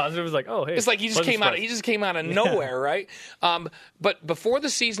anything positive, it was like, oh, hey. It's like he just came out of nowhere, right? But before the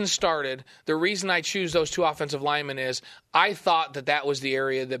season started, the reason I choose those two offensive linemen is I thought that was the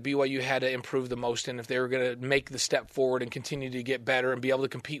area that BYU had to improve the most in if they were going to make the step forward and continue to get better and be able to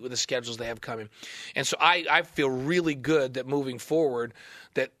compete with the schedules they have coming. And so I feel really good that moving forward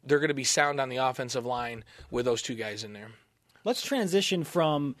that they're going to be sound on the offensive line with those two guys in there. Let's transition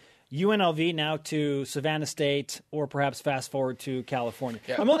from UNLV now to Savannah State, or perhaps fast forward to California.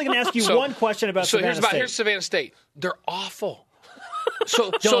 Yeah. I'm only going to ask you one question about Savannah State. Here's Savannah State. They're awful.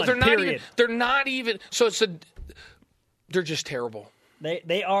 So they're not even. They're not even. They're just terrible.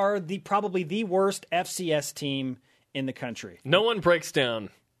 They are probably the worst FCS team in the country. No one breaks down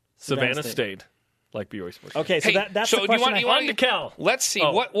Savannah State like BYU Sports. Okay, so that's the question. You want to Cal? Let's see.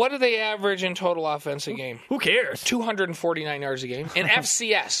 What do they average in total offense a game? Who cares? 249 yards a game in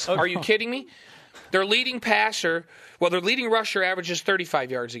FCS. Are you kidding me? Their leading rusher averages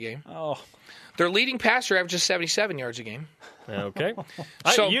 35 yards a game. Oh. Their leading passer averages 77 yards a game. Okay.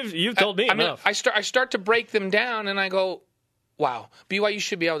 So you've told me enough. I start to break them down, and I go, wow, BYU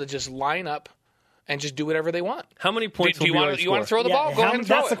should be able to just line up and just do whatever they want. How many points do you want to throw the ball? Go ahead and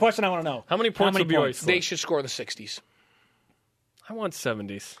throw That's the question I want to know. How many points will BYU score? They should score in the 60s. I want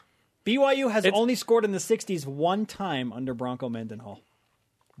 70s. BYU has only scored in the 60s one time under Bronco Mendenhall.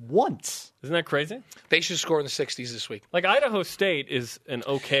 Once. Isn't that crazy? They should score in the 60s this week. Like Idaho State is an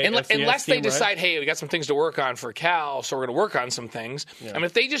okay unless they decide, right? hey, we got some things to work on for Cal, so we're going to work on some things. Yeah. I mean,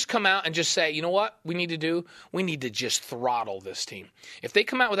 if they just come out and just say, you know what we need to do? We need to just throttle this team. If they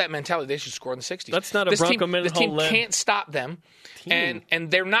come out with that mentality, they should score in the 60s. That's not a Bronco Mendenhall. This team can't stop them, and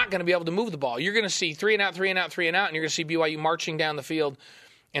they're not going to be able to move the ball. You're going to see 3 and out, 3 and out, 3 and out, and you're going to see BYU marching down the field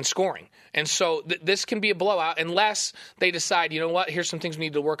and scoring. And so this can be a blowout unless they decide, you know what, here's some things we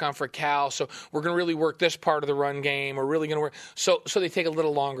need to work on for Cal, so we're going to really work this part of the run game. We're really going to work. So they take a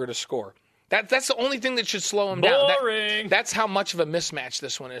little longer to score. That's the only thing that should slow them down. That's how much of a mismatch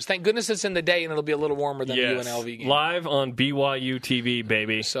this one is. Thank goodness it's in the day and it'll be a little warmer than the UNLV game. Live on BYU TV,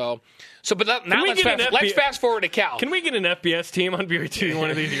 baby. But now let's fast forward to Cal. Can we get an FBS team on BYU TV one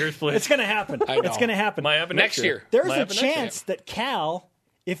of these years, please? It's going to happen. It's going to happen. Might happen next year. There's a chance that Cal,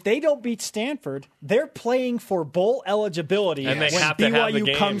 if they don't beat Stanford, they're playing for bowl eligibility when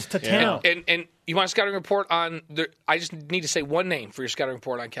BYU comes to town. And you want a scouting report on I just need to say one name for your scouting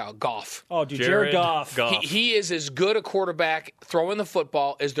report on Cal. Goff. Oh, dude, Jared Goff. He is as good a quarterback throwing the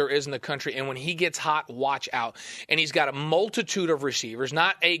football as there is in the country. And when he gets hot, watch out. And he's got a multitude of receivers,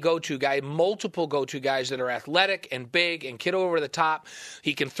 not a go-to guy, multiple go-to guys that are athletic and big and kid over the top.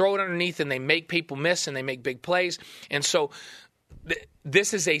 He can throw it underneath, and they make people miss, and they make big plays. And so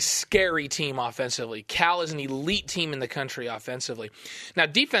this is a scary team offensively. Cal is an elite team in the country offensively. Now,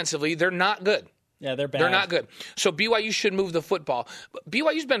 defensively, they're not good. Yeah, they're bad. They're not good. So BYU should move the football.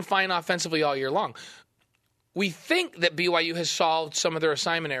 BYU's been fine offensively all year long. We think that BYU has solved some of their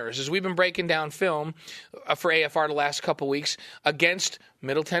assignment errors. As we've been breaking down film for AFR the last couple weeks against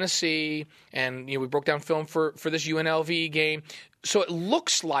Middle Tennessee, and we broke down film for this UNLV game. So it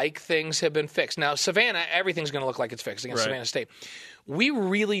looks like things have been fixed. Now, Savannah, everything's going to look like it's fixed against Savannah State. We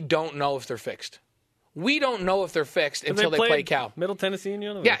really don't know if they're fixed. We don't know if they're fixed until they play Cal. Middle Tennessee and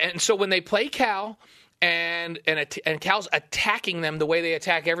UNLV. Yeah, and so when they play Cal and Cal's attacking them the way they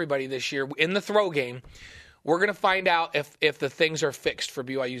attack everybody this year in the throw game, we're going to find out if the things are fixed for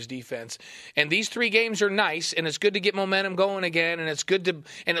BYU's defense. And these 3 games are nice, and it's good to get momentum going again, and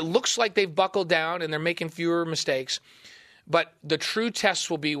it looks like they've buckled down and they're making fewer mistakes. But the true test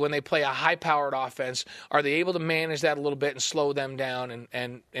will be when they play a high-powered offense. Are they able to manage that a little bit and slow them down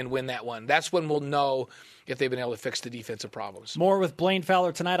and win that one? That's when we'll know if they've been able to fix the defensive problems. More with Blaine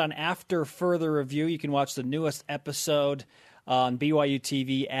Fowler tonight on After Further Review. You can watch the newest episode on BYU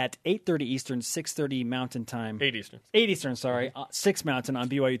TV at 8:30 Eastern, 6:30 Mountain Time. 8 Eastern. 8 Eastern, sorry. 6 Mountain on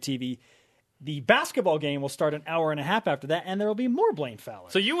BYU TV. The basketball game will start an hour and a half after that, and there will be more Blaine Fowler.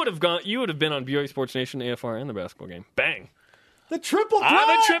 So you would have been on BYU Sports Nation, AFR, and the basketball game. Bang. The triple threat!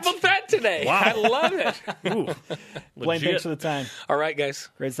 I'm a triple threat today. Wow. I love it. Blaine, thanks for the time. All right, guys.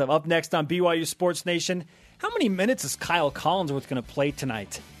 Great stuff. Up next on BYU Sports Nation, how many minutes is Kyle Collinsworth going to play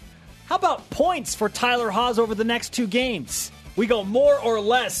tonight? How about points for Tyler Haws over the next 2 games? We go more or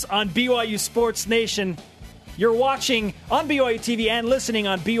less on BYU Sports Nation. You're watching on BYU TV and listening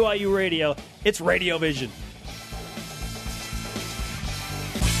on BYU Radio. It's Radio Vision.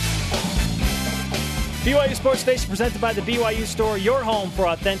 BYU Sports Station presented by the BYU Store, your home for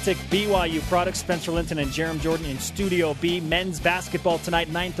authentic BYU products. Spencer Linton and Jerem Jordan in Studio B. Men's basketball tonight,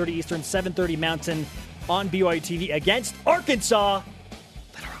 9:30 Eastern, 7:30 Mountain on BYU TV against Arkansas.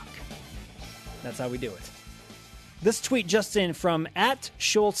 Let it rock. That's how we do it. This tweet just in from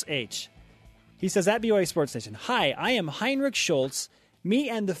 @SchultzH. He says, at BYU Sports Station, hi, I am Heinrich Schultz. Me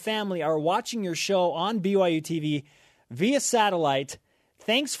and the family are watching your show on BYU TV via satellite.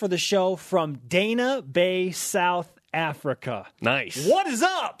 Thanks for the show from Dana Bay, South Africa. Nice. What is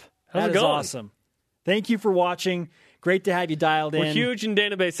up? How's it going? Awesome. Thank you for watching. Great to have you dialed in. We're huge in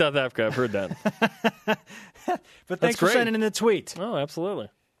Dana Bay, South Africa. I've heard that. But thanks for sending in the tweet. Oh, absolutely.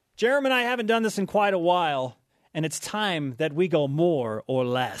 Jeremy and I haven't done this in quite a while, and it's time that we go more or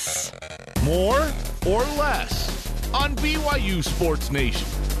less. More or less on BYU Sports Nation.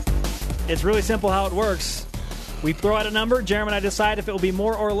 It's really simple how it works. We throw out a number. Jeremy and I decide if it will be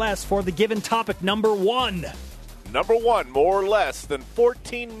more or less for the given topic. Number 1. Number 1, more or less than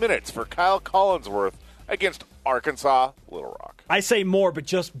 14 minutes for Kyle Collinsworth against Arkansas Little Rock. I say more, but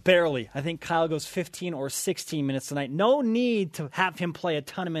just barely. I think Kyle goes 15 or 16 minutes tonight. No need to have him play a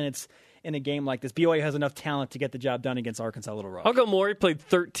ton of minutes in a game like this. BYU has enough talent to get the job done against Arkansas Little Rock. I'll go more. He played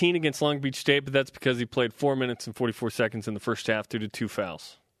 13 against Long Beach State, but that's because he played 4 minutes and 44 seconds in the first half due to 2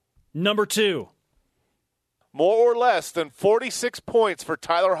 fouls. Number 2. More or less than 46 points for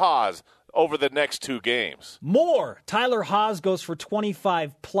Tyler Haws over the next 2 games. More. Tyler Haws goes for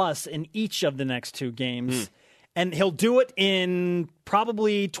 25-plus in each of the next 2 games. And he'll do it in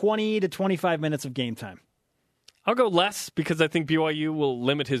probably 20 to 25 minutes of game time. I'll go less because I think BYU will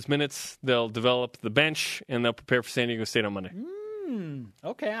limit his minutes. They'll develop the bench, and they'll prepare for San Diego State on Monday.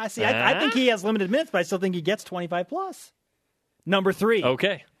 Okay, I see. I think he has limited minutes, but I still think he gets 25-plus. Number 3.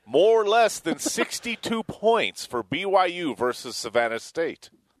 Okay. More or less than 62 points for BYU versus Savannah State.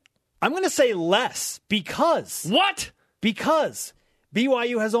 I'm going to say less because... What? Because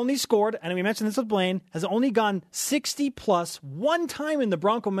BYU has only scored, and we mentioned this with Blaine, has only gone 60-plus one time in the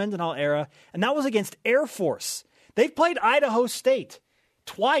Bronco Mendenhall era, and that was against Air Force. They've played Idaho State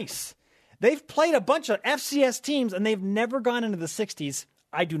twice. They've played a bunch of FCS teams, and they've never gone into the 60s.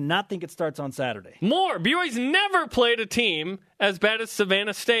 I do not think it starts on Saturday. More. BYU's never played a team as bad as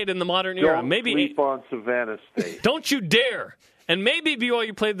Savannah State in the modern era. Don't sleep on Savannah State. Don't you dare. And maybe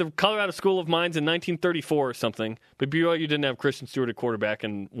BYU played the Colorado School of Mines in 1934 or something, but BYU didn't have Christian Stewart at quarterback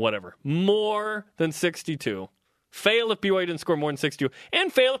and whatever. More than 62. Fail if BYU didn't score more than 62.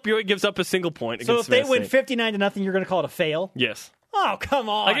 And fail if BYU gives up a single point against Savannah Savannah State. So if they win 59-0, you're going to call it a fail? Yes. Oh, come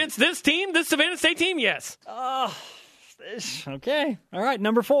on. Against this team, this Savannah State team, yes. Okay. All right,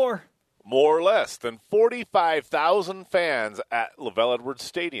 number 4. More or less than 45,000 fans at LaVell Edwards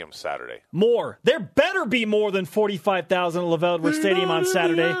Stadium Saturday. More. There better be more than 45,000 at LaVell Edwards Stadium on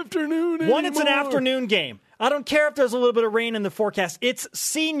Saturday. One, it's an afternoon game. I don't care if there's a little bit of rain in the forecast. It's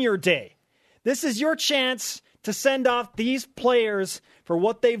senior day. This is your chance to send off these players for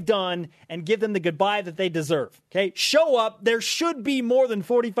what they've done and give them the goodbye that they deserve. Okay, show up. There should be more than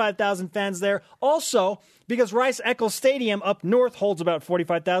 45,000 fans there. Also, because Rice-Eccles Stadium up north holds about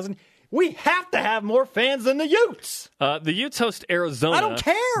 45,000, we have to have more fans than the Utes. The Utes host Arizona. I don't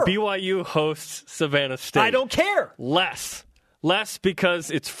care. BYU hosts Savannah State. I don't care. Less. Less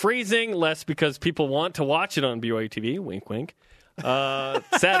because it's freezing. Less because people want to watch it on BYU TV. Wink, wink.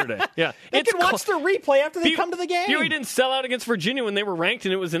 Saturday. Yeah. They can watch the replay after they come to the game. BYU didn't sell out against Virginia when they were ranked,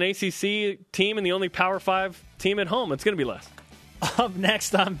 and it was an ACC team and the only Power 5 team at home. It's going to be less. Up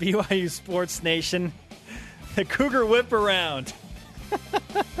next on BYU Sports Nation, the Cougar Whip Around.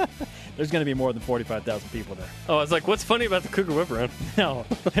 There's going to be more than 45,000 people there. Oh, I was like, what's funny about the Cougar Whip Around? No,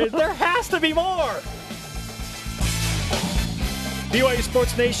 there has to be more. BYU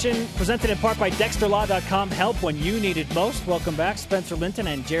Sports Nation, presented in part by DexterLaw.com. Help when you need it most. Welcome back. Spencer Linton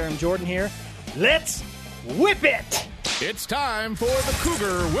and Jerem Jordan here. Let's whip it! It's time for the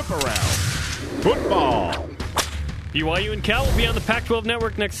Cougar Whip Around. Football. BYU and Cal will be on the Pac-12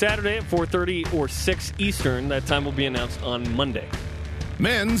 Network next Saturday at 4:30 or 6 Eastern. That time will be announced on Monday.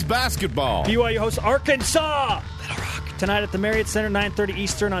 Men's basketball. BYU hosts Arkansas Little Rock tonight at the Marriott Center, 9:30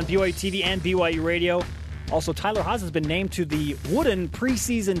 Eastern on BYU TV and BYU Radio. Also, Tyler Haws has been named to the Wooden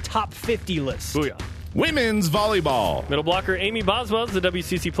preseason top 50 list. Booyah. Women's volleyball. Middle blocker Amy Boswell is the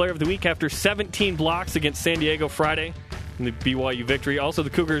WCC Player of the Week after 17 blocks against San Diego Friday in the BYU victory. Also, the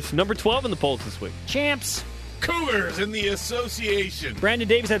Cougars, number 12 in the polls this week. Champs. Cougars in the association. Brandon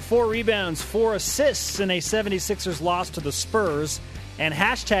Davis had 4 rebounds, 4 assists in a 76ers loss to the Spurs. And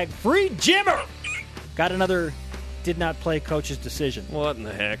hashtag free Jimmer. Got another did not play coach's decision. What in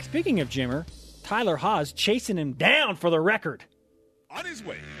the heck? Speaking of Jimmer, Tyler Haws chasing him down for the record. On his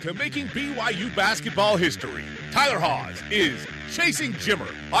way to making BYU basketball history, Tyler Haws is chasing Jimmer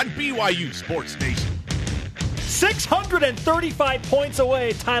on BYU Sports Nation. 635 points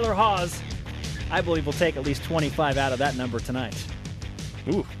away, Tyler Haws. I believe we'll take at least 25 out of that number tonight.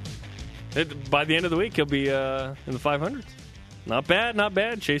 Ooh. By the end of the week, he'll be in the 500s. Not bad, not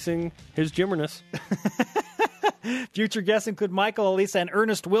bad. Chasing his Jimmerness. Future guests include Michael Elisa and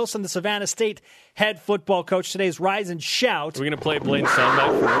Ernest Wilson, the Savannah State head football coach. Today's Rise and Shout. We're going to play Blaine's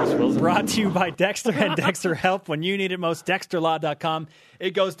soundbite for Ernest Wilson. Brought to you by Dexter and Dexter Help. When you need it most, DexterLaw.com.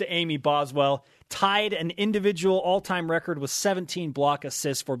 It goes to Amy Boswell. Tied an individual all-time record with 17 block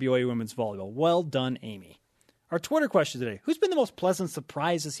assists for BYU women's volleyball. Well done, Amy. Our Twitter question today, who's been the most pleasant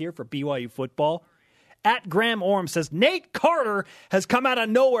surprise this year for BYU football? At Graham Orm says, Nate Carter has come out of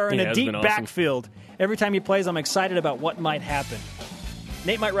nowhere in a deep backfield. Every time he plays, I'm excited about what might happen.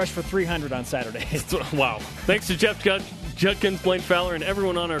 Nate might rush for 300 on Saturday. Wow. Thanks to Jeff Judkins, Blaine Fowler, and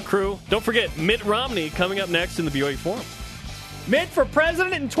everyone on our crew. Don't forget, Mitt Romney coming up next in the BYU Forum. Mitt for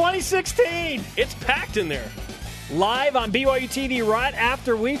president in 2016. It's packed in there. Live on BYU TV right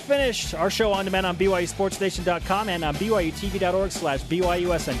after we finish our show on demand on BYUSportsNation.com and on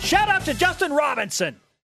BYUTV.org/BYUSN. Shout out to Justin Robinson.